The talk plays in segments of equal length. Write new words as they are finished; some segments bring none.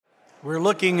We're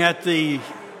looking at the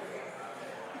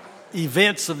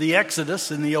events of the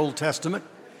Exodus in the Old Testament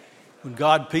when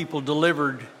God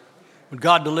delivered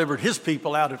his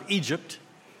people out of Egypt,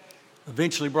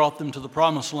 eventually brought them to the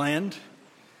Promised Land.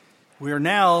 We are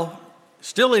now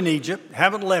still in Egypt,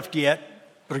 haven't left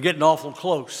yet, but are getting awful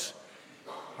close.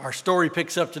 Our story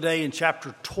picks up today in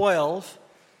chapter 12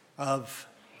 of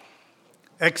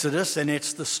Exodus, and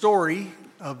it's the story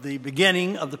of the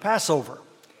beginning of the Passover.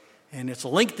 And it's a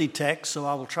lengthy text, so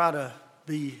I will try to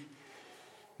be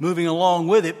moving along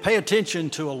with it. Pay attention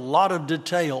to a lot of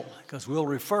detail, because we'll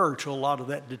refer to a lot of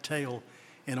that detail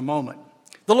in a moment.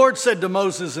 The Lord said to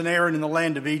Moses and Aaron in the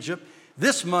land of Egypt,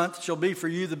 "This month shall be for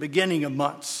you the beginning of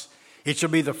months. It shall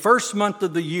be the first month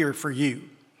of the year for you.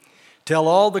 Tell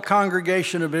all the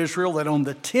congregation of Israel that on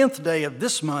the 10th day of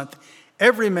this month,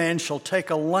 every man shall take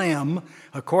a lamb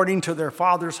according to their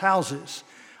father's houses,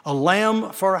 a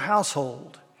lamb for a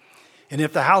household. And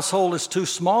if the household is too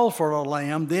small for a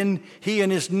lamb, then he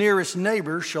and his nearest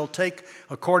neighbor shall take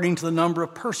according to the number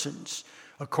of persons.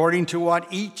 According to what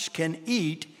each can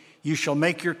eat, you shall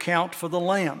make your count for the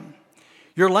lamb.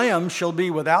 Your lamb shall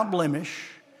be without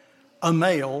blemish, a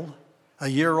male, a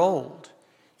year old.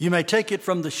 You may take it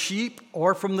from the sheep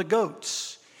or from the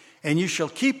goats, and you shall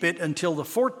keep it until the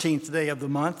 14th day of the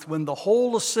month, when the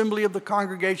whole assembly of the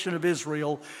congregation of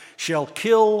Israel shall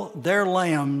kill their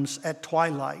lambs at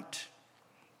twilight.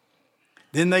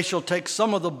 Then they shall take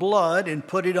some of the blood and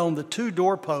put it on the 2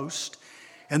 doorposts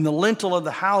and the lintel of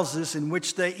the houses in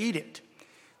which they eat it.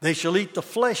 They shall eat the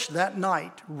flesh that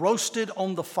night, roasted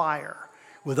on the fire.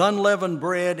 With unleavened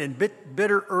bread and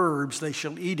bitter herbs they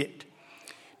shall eat it.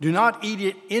 Do not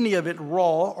eat any of it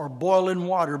raw or boil in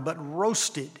water, but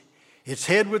roasted, its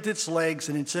head with its legs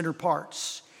and its inner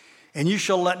parts. And you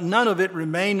shall let none of it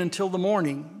remain until the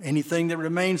morning. Anything that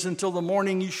remains until the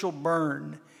morning you shall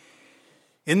burn.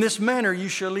 In this manner you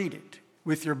shall eat it,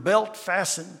 with your belt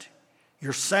fastened,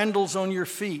 your sandals on your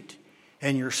feet,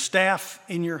 and your staff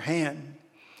in your hand.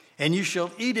 And you shall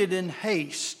eat it in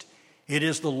haste. It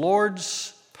is the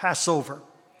Lord's Passover.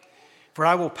 For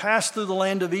I will pass through the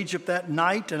land of Egypt that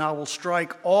night, and I will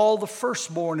strike all the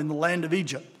firstborn in the land of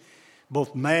Egypt,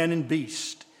 both man and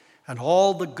beast. And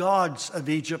all the gods of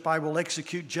Egypt I will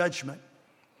execute judgment.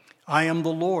 I am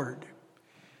the Lord.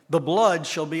 The blood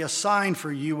shall be a sign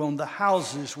for you on the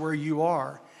houses where you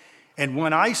are. And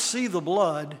when I see the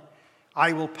blood,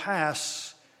 I will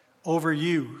pass over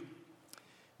you.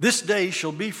 This day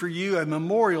shall be for you a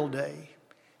memorial day,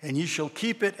 and you shall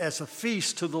keep it as a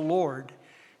feast to the Lord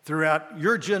throughout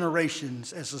your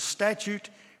generations, as a statute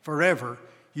forever.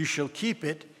 You shall keep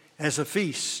it as a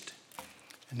feast."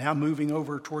 And now moving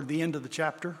over toward the end of the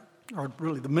chapter, or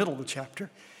really the middle of the chapter.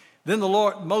 Then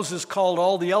Moses called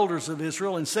all the elders of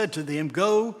Israel and said to them,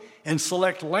 "Go and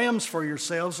select lambs for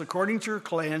yourselves according to your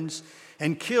clans,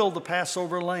 and kill the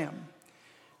Passover lamb.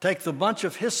 Take the bunch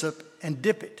of hyssop and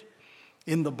dip it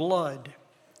in the blood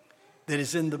that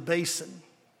is in the basin.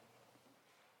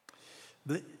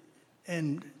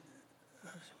 And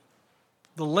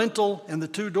the lintel and the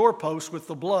 2 doorposts with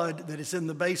the blood that is in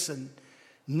the basin.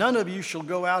 None of you shall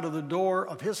go out of the door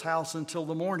of his house until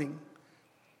the morning.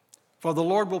 For the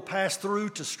Lord will pass through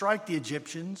to strike the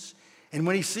Egyptians, and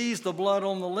when he sees the blood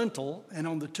on the lintel and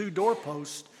on the 2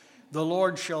 doorposts, the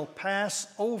Lord shall pass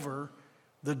over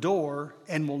the door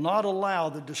and will not allow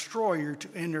the destroyer to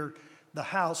enter the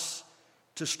house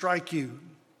to strike you.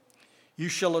 You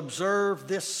shall observe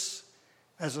this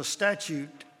as a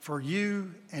statute for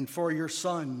you and for your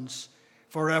sons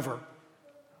forever.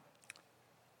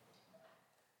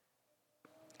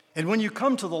 And when you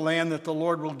come to the land that the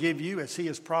Lord will give you, as he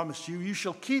has promised you, you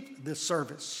shall keep this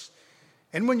service.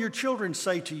 And when your children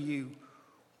say to you,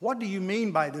 'What do you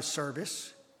mean by this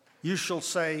service?' you shall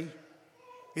say,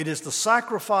 'It is the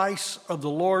sacrifice of the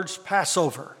Lord's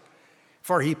Passover.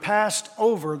 For he passed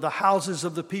over the houses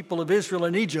of the people of Israel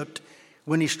in Egypt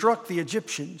when he struck the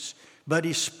Egyptians, but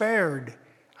he spared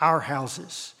our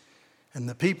houses.' And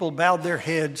the people bowed their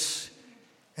heads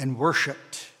and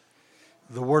worshiped."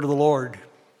 The word of the Lord.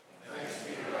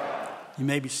 You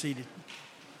may be seated.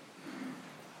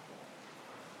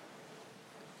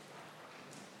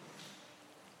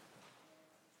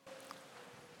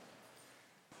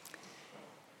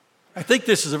 I think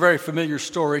this is a very familiar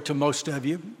story to most of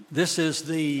you. This is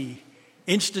the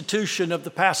institution of the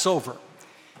Passover.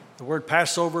 The word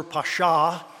Passover,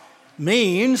 Pascha,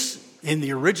 means, in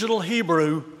the original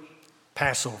Hebrew,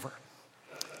 Passover.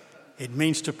 It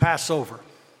means to pass over.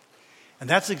 And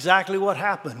that's exactly what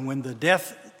happened when the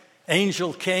death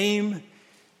angel came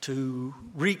to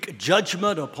wreak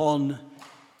judgment upon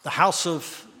the house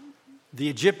of the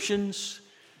Egyptians.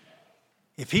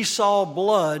 If he saw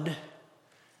blood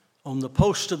on the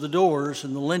posts of the doors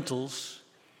and the lintels,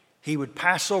 he would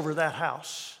pass over that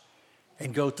house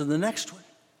and go to the next one.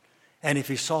 And if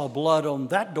he saw blood on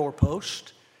that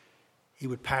doorpost, he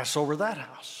would pass over that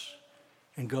house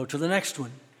and go to the next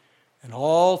one. And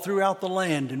all throughout the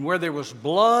land, and where there was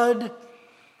blood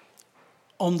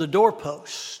on the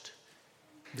doorpost,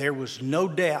 there was no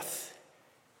death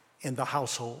in the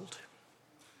household.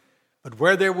 But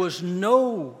where there was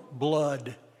no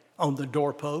blood on the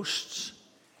doorposts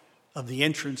of the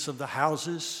entrance of the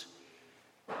houses,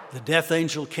 the death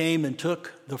angel came and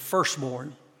took the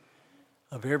firstborn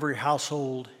of every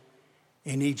household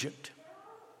in Egypt.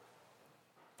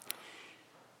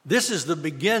 This is the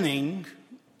beginning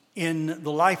in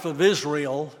the life of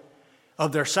Israel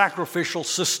of their sacrificial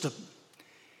system.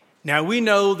 Now we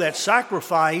know that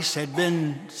sacrifice had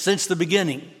been since the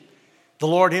beginning. The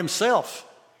Lord himself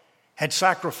had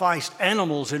sacrificed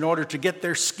animals in order to get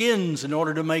their skins, in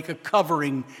order to make a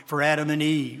covering for Adam and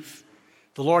Eve.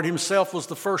 The Lord himself was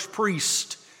the first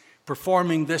priest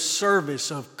performing this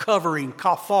service of covering,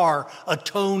 kafar,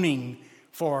 atoning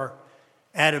for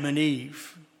Adam and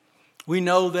Eve. We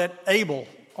know that Abel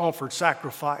offered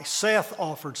sacrifice, Seth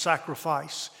offered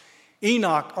sacrifice,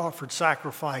 Enoch offered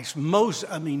sacrifice,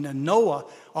 Noah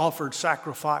offered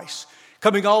sacrifice.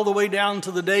 Coming all the way down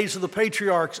to the days of the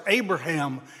patriarchs,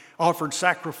 Abraham offered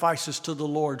sacrifices to the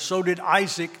Lord. So did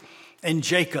Isaac and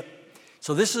Jacob.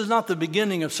 So this is not the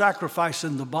beginning of sacrifice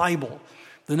in the Bible.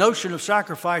 The notion of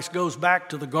sacrifice goes back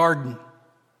to the garden.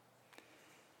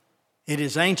 It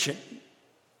is ancient.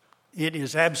 It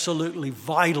is absolutely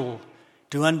vital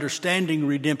to understanding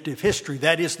redemptive history.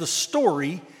 That is the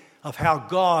story of how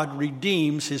God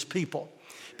redeems his people.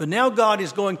 But now God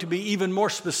is going to be even more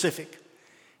specific.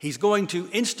 He's going to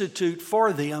institute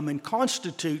for them and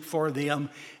constitute for them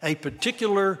a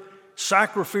particular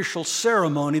sacrificial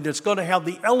ceremony that's going to have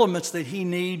the elements that he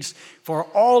needs for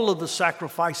all of the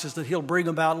sacrifices that he'll bring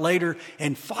about later.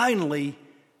 And finally,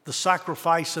 the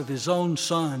sacrifice of his own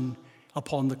son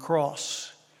upon the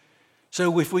cross.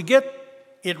 So if we get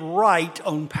it right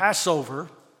on Passover,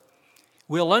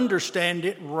 we'll understand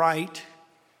it right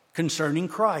concerning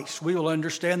Christ. We will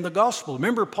understand the gospel.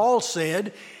 Remember, Paul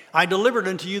said, I delivered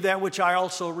unto you that which I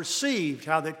also received,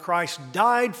 how that Christ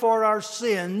died for our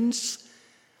sins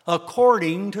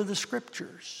according to the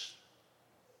Scriptures.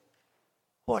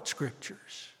 What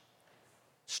Scriptures?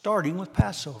 Starting with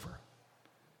Passover.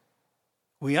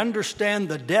 We understand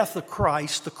the death of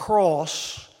Christ, the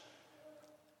cross,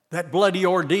 that bloody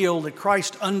ordeal that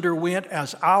Christ underwent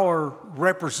as our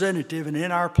representative and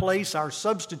in our place, our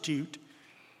substitute,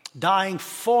 dying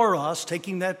for us,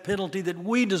 taking that penalty that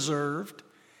we deserved.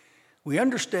 We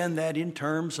understand that in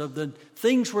terms of the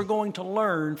things we're going to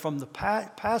learn from the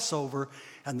Passover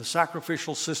and the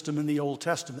sacrificial system in the Old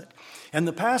Testament. And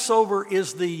the Passover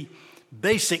is the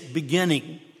basic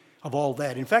beginning of all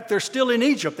that. In fact, they're still in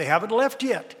Egypt. They haven't left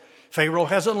yet. Pharaoh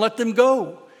hasn't let them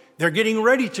go. They're getting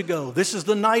ready to go. This is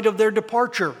the night of their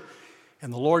departure.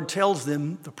 And the Lord tells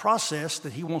them the process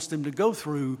that he wants them to go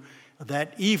through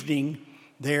that evening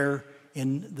there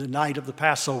in the night of the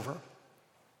Passover.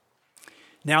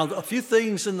 Now, a few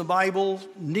things in the Bible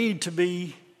need to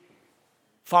be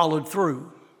followed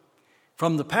through.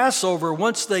 From the Passover,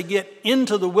 once they get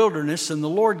into the wilderness and the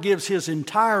Lord gives his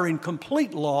entire and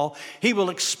complete law, he will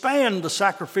expand the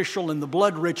sacrificial and the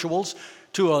blood rituals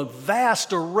to a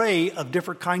vast array of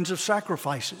different kinds of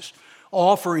sacrifices.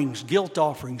 Offerings, guilt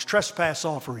offerings, trespass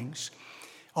offerings,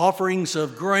 offerings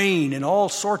of grain and all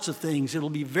sorts of things. It'll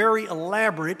be very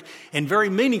elaborate and very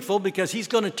meaningful because he's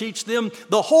going to teach them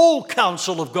the whole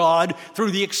counsel of God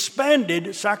through the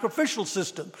expanded sacrificial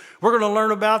system. We're going to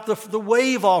learn about the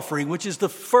wave offering, which is the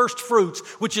first fruits,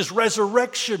 which is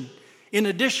resurrection in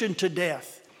addition to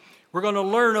death. We're going to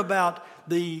learn about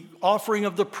the offering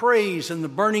of the praise and the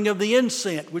burning of the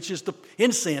incense, which is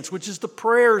the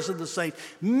prayers of the saints.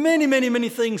 Many, many, many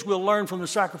things we'll learn from the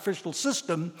sacrificial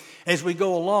system as we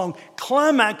go along,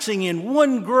 climaxing in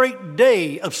one great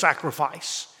day of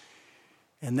sacrifice.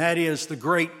 And that is the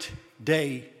great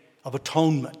day of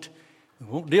atonement. We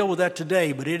won't deal with that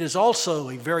today, but it is also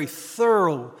a very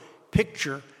thorough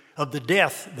picture of the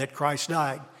death that Christ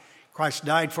died. Christ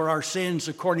died for our sins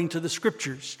according to the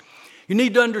Scriptures. You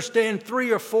need to understand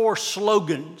 3 or 4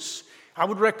 slogans. I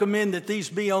would recommend that these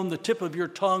be on the tip of your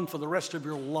tongue for the rest of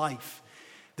your life.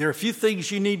 There are a few things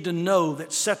you need to know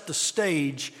that set the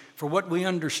stage for what we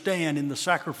understand in the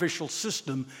sacrificial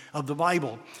system of the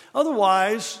Bible.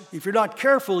 Otherwise, if you're not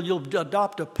careful, you'll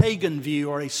adopt a pagan view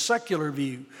or a secular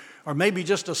view, or maybe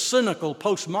just a cynical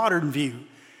postmodern view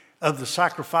of the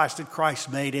sacrifice that Christ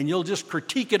made, and you'll just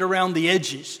critique it around the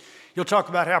edges. You'll talk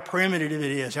about how primitive it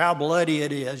is, how bloody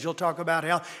it is. You'll talk about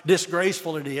how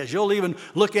disgraceful it is. You'll even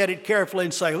look at it carefully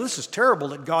and say, well, this is terrible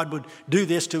that God would do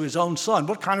this to his own son.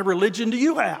 What kind of religion do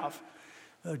you have?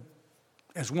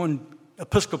 As one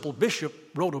Episcopal bishop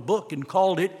wrote a book and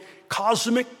called it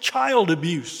Cosmic Child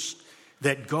Abuse,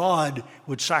 that God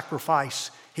would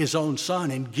sacrifice his own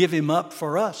son and give him up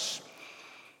for us.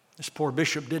 This poor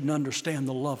bishop didn't understand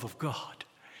the love of God.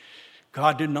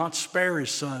 God did not spare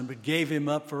his son, but gave him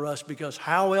up for us, because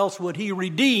how else would he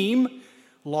redeem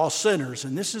lost sinners?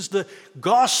 And this is the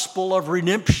gospel of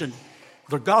redemption,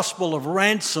 the gospel of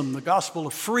ransom, the gospel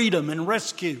of freedom and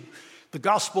rescue, the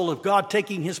gospel of God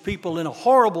taking his people in a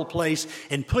horrible place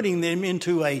and putting them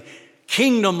into a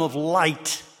kingdom of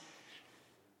light.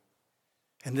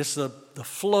 And this is the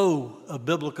flow of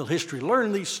biblical history.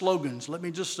 Learn these slogans. Let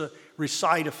me just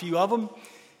recite a few of them.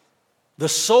 The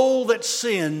soul that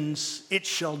sins, it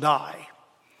shall die.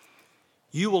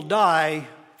 You will die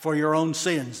for your own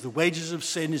sins. The wages of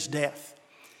sin is death.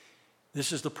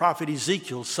 This is the prophet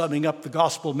Ezekiel summing up the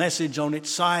gospel message on its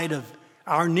side of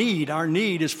our need. Our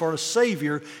need is for a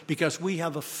Savior because we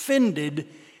have offended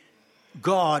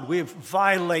God. We have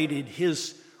violated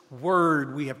his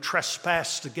word. We have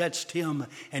trespassed against him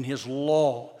and his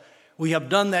law. We have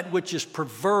done that which is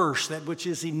perverse, that which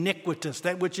is iniquitous,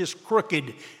 that which is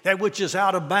crooked, that which is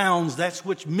out of bounds, that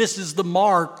which misses the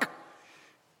mark.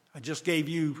 I just gave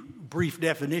you brief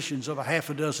definitions of a half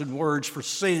a dozen words for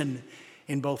sin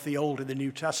in both the Old and the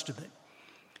New Testament.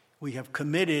 We have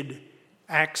committed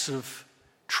acts of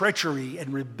treachery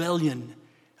and rebellion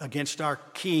against our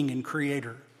King and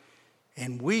Creator,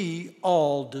 and we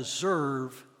all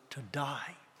deserve to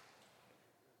die.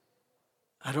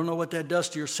 I don't know what that does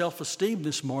to your self-esteem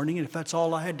this morning, and if that's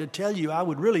all I had to tell you, I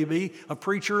would really be a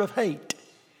preacher of hate.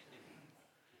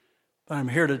 But I'm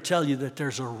here to tell you that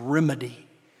there's a remedy,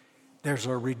 there's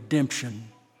a redemption,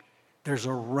 there's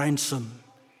a ransom,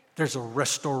 there's a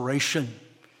restoration,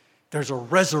 there's a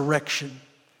resurrection,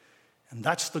 and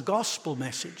that's the gospel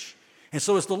message. And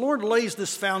so as the Lord lays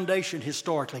this foundation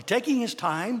historically, taking his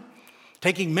time,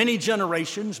 taking many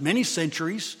generations, many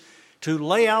centuries, to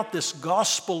lay out this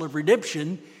gospel of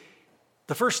redemption,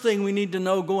 the first thing we need to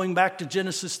know going back to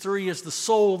Genesis 3 is the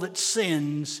soul that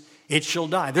sins, it shall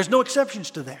die. There's no exceptions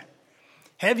to that.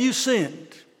 Have you sinned?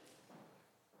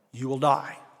 You will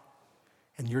die.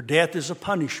 And your death is a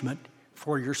punishment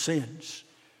for your sins.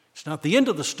 It's not the end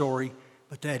of the story,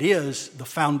 but that is the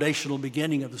foundational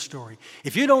beginning of the story.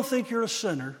 If you don't think you're a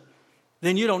sinner,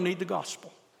 then you don't need the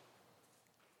gospel.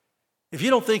 If you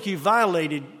don't think you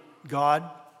violated God,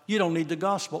 you don't need the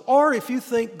gospel. Or if you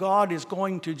think God is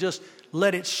going to just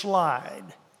let it slide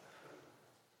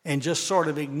and just sort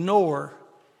of ignore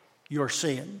your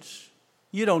sins,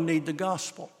 you don't need the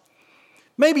gospel.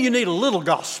 Maybe you need a little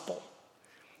gospel.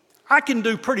 I can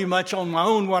do pretty much on my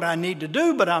own what I need to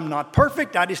do, but I'm not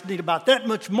perfect. I just need about that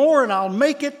much more and I'll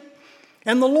make it.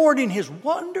 And the Lord in his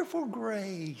wonderful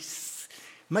grace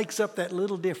makes up that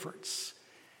little difference.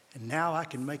 And now I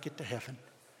can make it to heaven.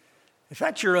 If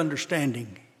that's your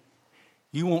understanding,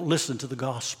 you won't listen to the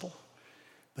gospel.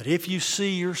 But if you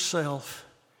see yourself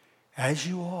as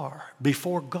you are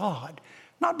before God,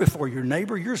 not before your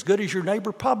neighbor, you're as good as your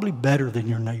neighbor, probably better than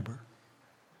your neighbor.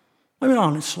 I mean,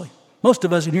 honestly, most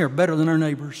of us in here are better than our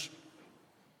neighbors.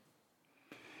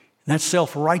 And that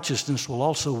self-righteousness will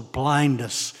also blind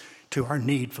us to our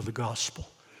need for the gospel.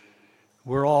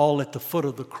 We're all at the foot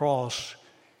of the cross,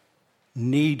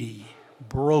 needy,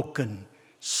 broken,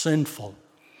 sinful.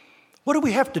 What do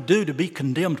we have to do to be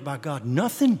condemned by God?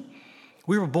 Nothing.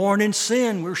 We were born in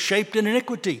sin. We were shaped in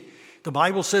iniquity. The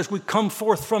Bible says we come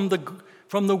forth from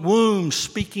the womb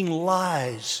speaking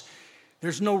lies.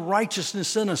 There's no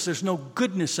righteousness in us. There's no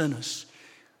goodness in us.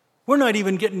 We're not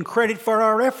even getting credit for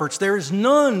our efforts. There is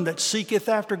none that seeketh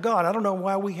after God. I don't know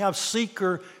why we have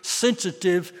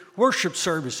seeker-sensitive worship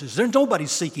services. There's nobody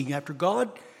seeking after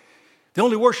God. The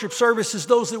only worship service is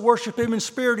those that worship him in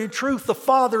spirit and truth. The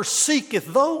Father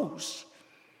seeketh those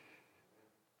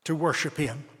to worship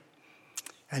him.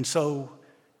 And so,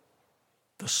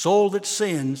 the soul that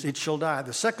sins, it shall die.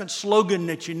 The second slogan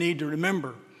that you need to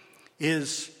remember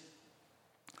is,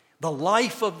 the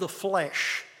life of the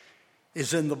flesh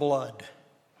is in the blood.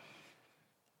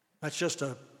 That's just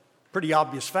a pretty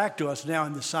obvious fact to us now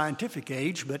in the scientific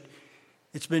age, but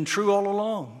it's been true all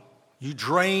along. You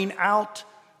drain out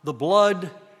the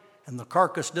blood, and the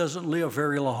carcass doesn't live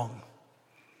very long.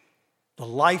 The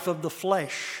life of the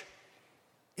flesh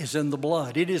is in the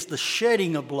blood. It is the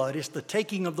shedding of blood. It's the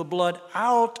taking of the blood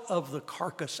out of the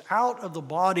carcass, out of the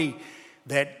body,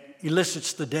 that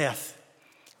elicits the death,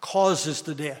 causes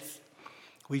the death.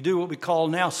 We do what we call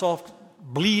now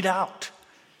bleed out.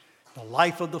 The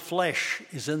life of the flesh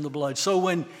is in the blood. So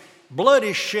when blood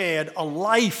is shed, a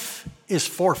life is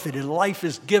forfeited, a life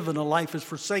is given, a life is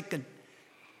forsaken.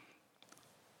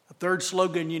 The third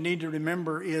slogan you need to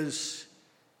remember is,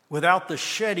 without the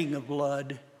shedding of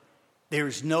blood, there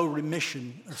is no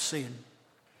remission of sin.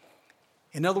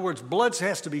 In other words, blood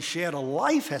has to be shed, a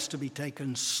life has to be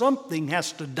taken, something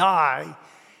has to die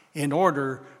in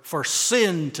order for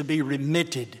sin to be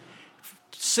remitted,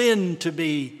 sin to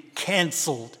be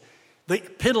canceled. The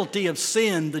penalty of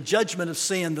sin, the judgment of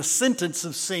sin, the sentence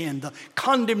of sin, the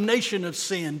condemnation of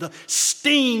sin, the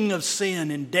sting of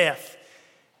sin and death.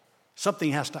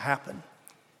 Something has to happen,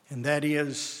 and that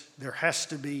is there has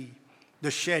to be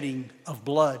the shedding of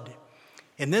blood.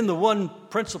 And then the one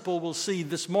principle we'll see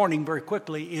this morning very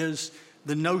quickly is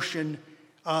the notion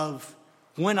of,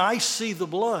 when I see the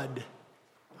blood,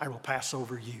 I will pass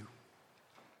over you.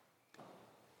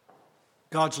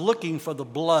 God's looking for the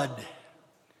blood.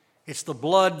 It's the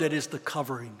blood that is the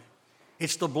covering.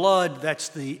 It's the blood that's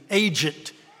the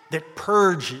agent that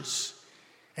purges.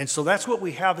 And so that's what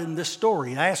we have in this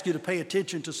story. I ask you to pay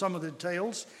attention to some of the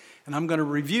details, and I'm going to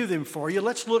review them for you.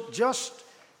 Let's look just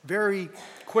very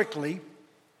quickly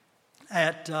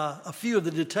at a few of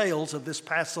the details of this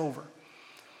Passover.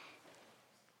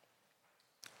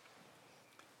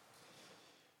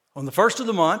 On the first of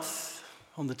the month,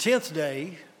 on the 10th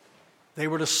day, they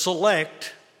were to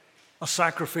select a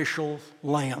sacrificial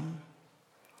lamb.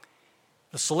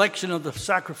 The selection of the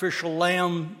sacrificial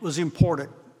lamb was important.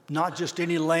 Not just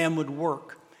any lamb would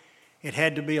work. It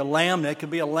had to be a lamb. That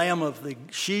could be a lamb of the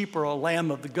sheep or a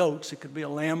lamb of the goats. It could be a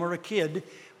lamb or a kid,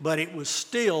 but it was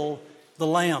still the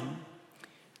lamb.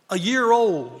 A year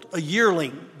old, a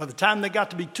yearling. By the time they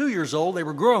got to be 2 years old, they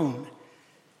were grown.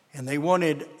 And they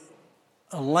wanted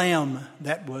a lamb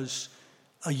that was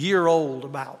a year old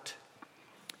about.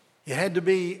 It had to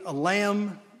be a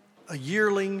lamb, a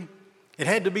yearling. It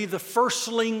had to be the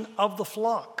firstling of the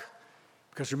flock.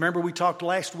 Because remember, we talked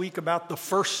last week about the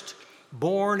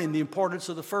firstborn and the importance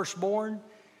of the firstborn.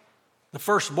 The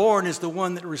firstborn is the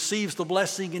one that receives the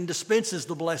blessing and dispenses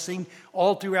the blessing.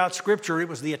 All throughout Scripture, it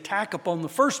was the attack upon the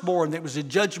firstborn that was a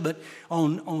judgment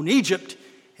on Egypt.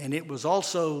 And it was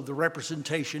also, the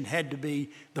representation had to be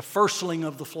the firstling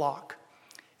of the flock.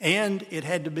 And it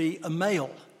had to be a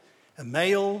male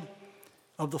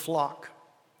of the flock.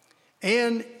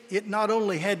 And it not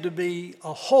only had to be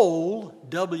a whole,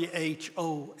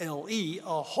 W-H-O-L-E,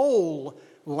 a whole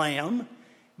lamb,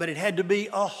 but it had to be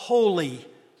a holy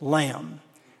lamb.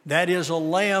 That is, a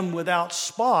lamb without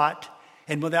spot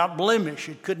and without blemish.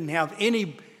 It couldn't have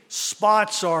any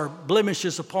spots or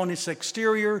blemishes upon its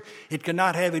exterior. It could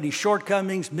not have any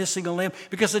shortcomings, missing a limb.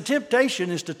 Because the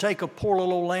temptation is to take a poor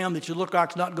little old lamb that you look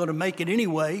like is not going to make it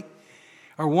anyway,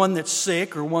 or one that's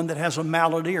sick, or one that has a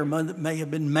malady, or one that may have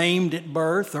been maimed at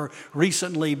birth, or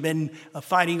recently been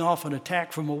fighting off an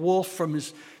attack from a wolf from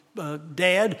his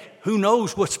dad. Who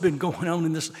knows what's been going on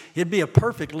in this? It'd be a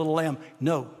perfect little lamb.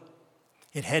 No,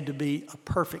 it had to be a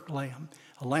perfect lamb,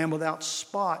 a lamb without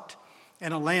spot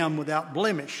and a lamb without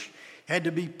blemish. It had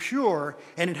to be pure,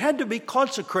 and it had to be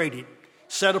consecrated,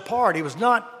 set apart. It was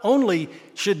not only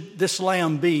should this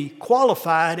lamb be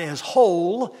qualified as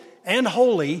whole and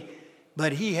holy,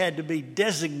 but he had to be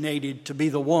designated to be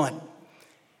the one.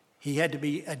 He had to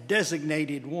be a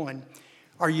designated one.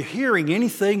 Are you hearing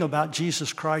anything about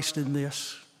Jesus Christ in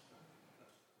this?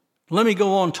 Let me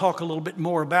go on and talk a little bit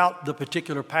more about the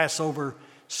particular Passover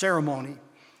ceremony.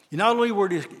 Not only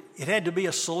it had to be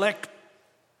a select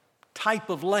type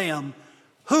of lamb,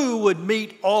 who would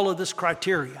meet all of this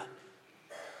criteria?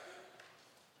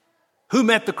 Who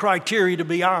met the criteria to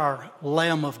be our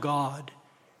Lamb of God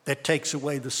that takes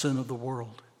away the sin of the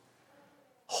world?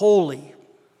 Holy,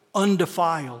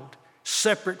 undefiled,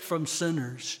 separate from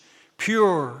sinners,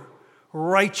 pure,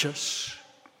 righteous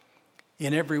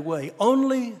in every way.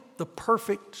 Only the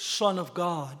perfect Son of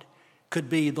God could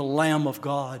be the Lamb of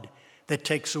God that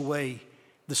takes away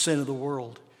the sin of the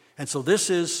world. And so this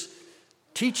is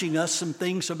teaching us some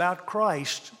things about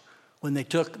Christ when they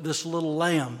took this little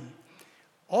lamb.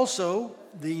 Also,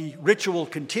 the ritual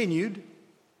continued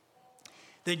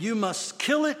that you must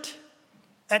kill it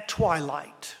at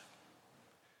twilight.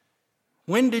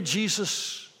 When did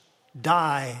Jesus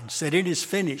die and said, "It is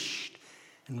finished,"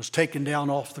 and was taken down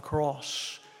off the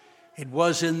cross? It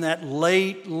was in that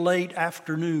late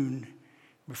afternoon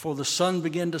before the sun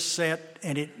began to set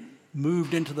and it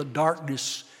moved into the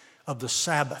darkness of the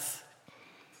Sabbath.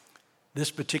 This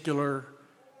particular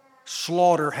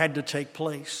slaughter had to take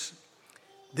place.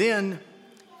 Then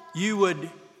you would,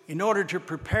 in order to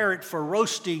prepare it for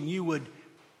roasting, you would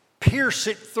pierce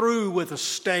it through with a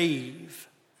stave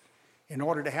in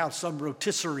order to have some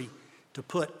rotisserie to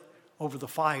put over the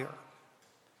fire.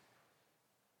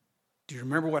 Do you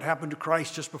remember what happened to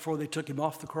Christ just before they took him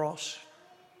off the cross?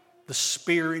 The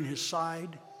spear in his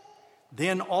side.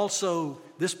 Then also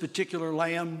this particular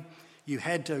lamb, you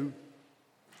had to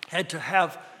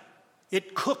have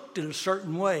it cooked in a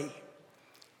certain way.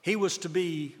 He was to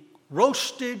be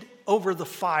roasted over the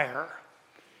fire.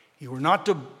 You were not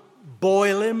to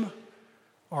boil him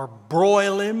or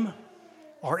broil him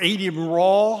or eat him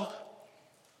raw.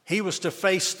 He was to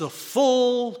face the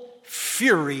full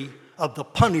fury of the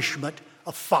punishment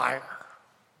of fire.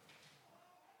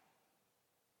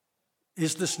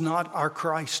 Is this not our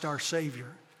Christ, our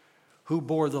Savior, who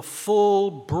bore the full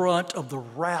brunt of the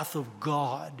wrath of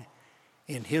God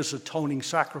in his atoning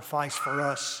sacrifice for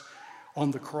us on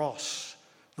the cross?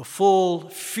 The full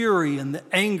fury and the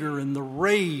anger and the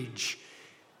rage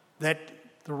that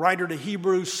the writer to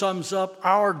Hebrews sums up,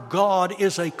 our God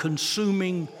is a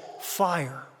consuming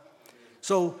fire.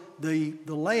 So the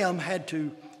lamb had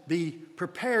to be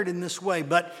prepared in this way.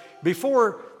 But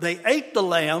before they ate the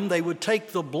lamb, they would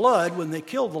take the blood when they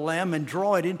killed the lamb and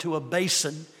draw it into a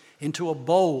basin, into a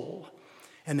bowl.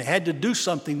 And they had to do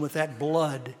something with that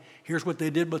blood. Here's what they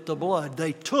did with the blood.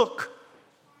 They took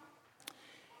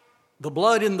the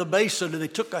blood in the basin and they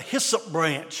took a hyssop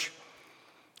branch,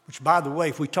 which, by the way,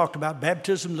 if we talked about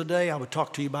baptism today, I would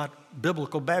talk to you about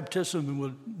biblical baptism and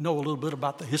we'll know a little bit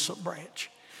about the hyssop branch.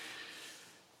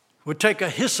 Would take a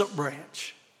hyssop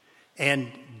branch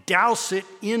and douse it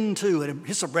into it.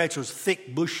 Hyssop branch was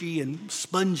thick, bushy, and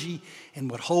spongy and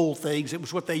would hold things. It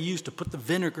was what they used to put the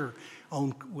vinegar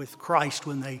on with Christ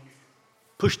when they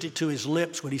pushed it to his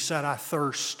lips when he said, "I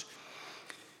thirst."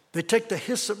 They take the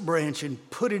hyssop branch and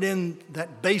put it in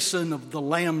that basin of the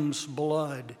lamb's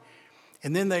blood,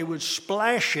 and then they would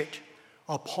splash it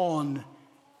upon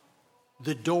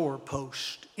the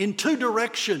doorpost in two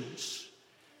directions,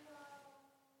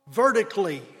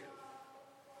 vertically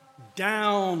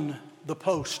down the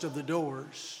post of the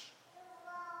doors,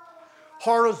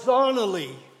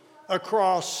 horizontally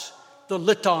across the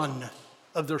liton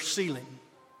of their ceiling.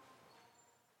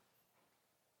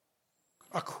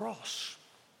 A cross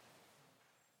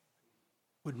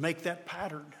would make that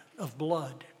pattern of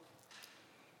blood.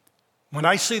 When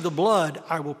I see the blood,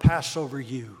 I will pass over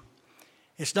you.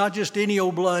 It's not just any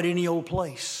old blood, any old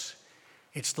place.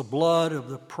 It's the blood of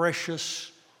the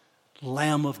precious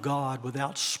Lamb of God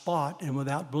without spot and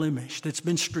without blemish that's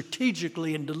been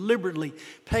strategically and deliberately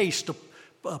placed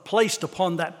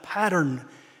upon that pattern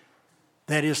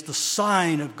that is the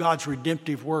sign of God's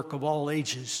redemptive work of all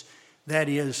ages. That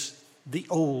is the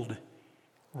old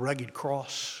rugged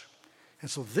cross. And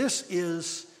so this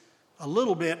is a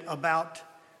little bit about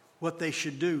what they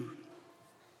should do.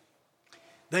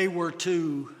 They were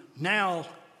to now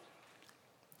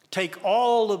take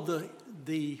all of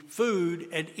the food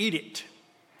and eat it.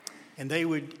 And they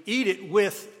would eat it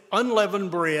with unleavened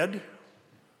bread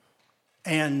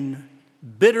and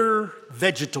bitter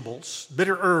vegetables,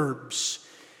 bitter herbs.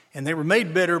 And they were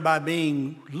made bitter by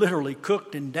being literally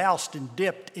cooked and doused and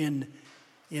dipped in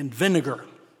vinegar.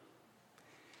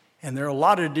 And there are a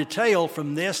lot of detail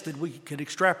from this that we could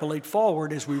extrapolate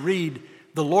forward as we read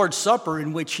the Lord's Supper,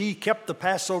 in which he kept the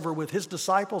Passover with his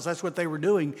disciples. That's what they were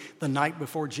doing the night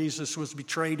before Jesus was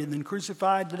betrayed and then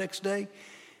crucified the next day.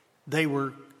 They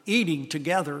were eating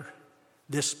together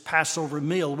this Passover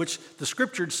meal, which the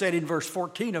scripture said in verse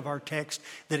 14 of our text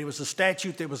that it was a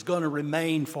statute that was going to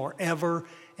remain forever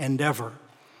and ever.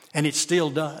 And it still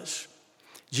does.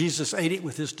 Jesus ate it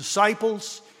with his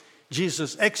disciples.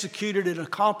 Jesus executed and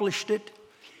accomplished it.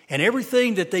 And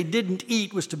everything that they didn't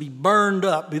eat was to be burned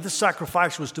up. The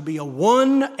sacrifice was to be a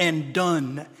one and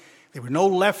done. There were no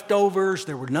leftovers.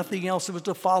 There were nothing else that was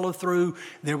to follow through.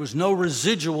 There was no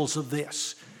residuals of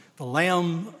this. The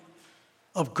Lamb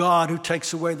of God who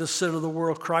takes away the sin of the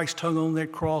world, Christ hung on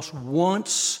that cross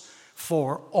once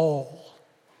for all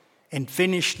and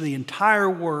finished the entire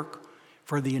work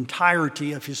for the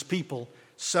entirety of his people,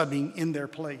 subbing in their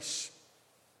place.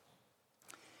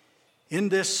 In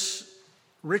this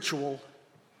ritual,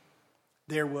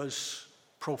 there was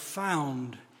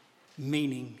profound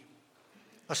meaning,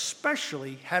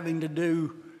 especially having to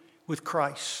do with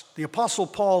Christ. The Apostle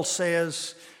Paul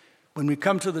says, when we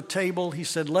come to the table, he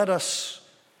said, let us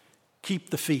keep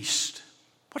the feast.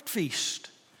 What feast?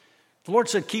 The Lord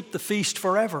said, keep the feast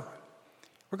forever.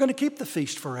 We're going to keep the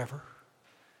feast forever.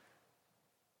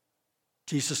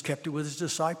 Jesus kept it with his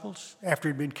disciples after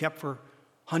it had been kept for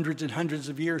hundreds and hundreds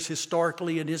of years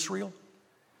historically in Israel.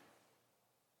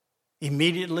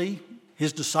 Immediately,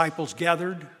 his disciples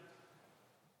gathered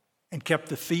and kept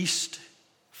the feast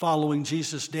following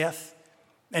Jesus' death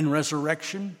and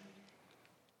resurrection.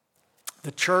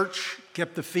 The church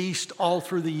kept the feast all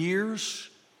through the years.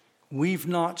 We've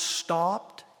not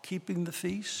stopped keeping the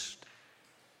feast.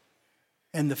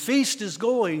 And the feast is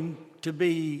going to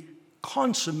be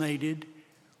consummated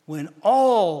when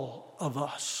all of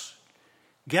us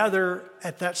gather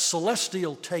at that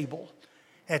celestial table,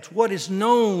 at what is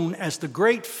known as the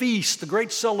great feast, the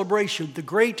great celebration, the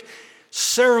great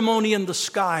ceremony in the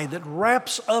sky that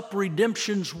wraps up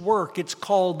redemption's work. It's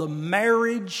called the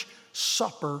marriage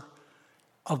supper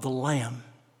of the Lamb.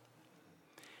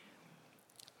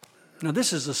 Now,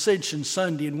 this is Ascension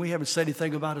Sunday, and we haven't said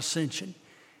anything about Ascension.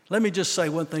 Let me just say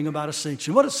one thing about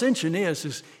Ascension. What Ascension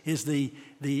is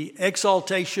the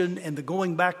exaltation and the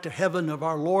going back to heaven of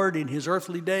our Lord in His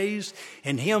earthly days,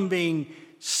 and Him being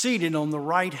seated on the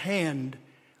right hand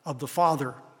of the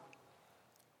Father.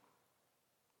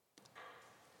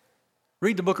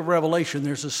 Read the book of Revelation.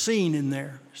 There's a scene in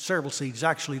there, several scenes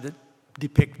actually, that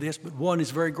depict this, but one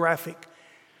is very graphic.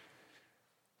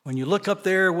 When you look up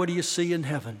there, what do you see in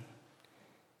heaven?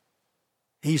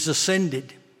 He's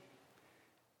ascended.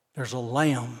 There's a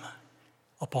lamb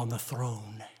upon the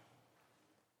throne.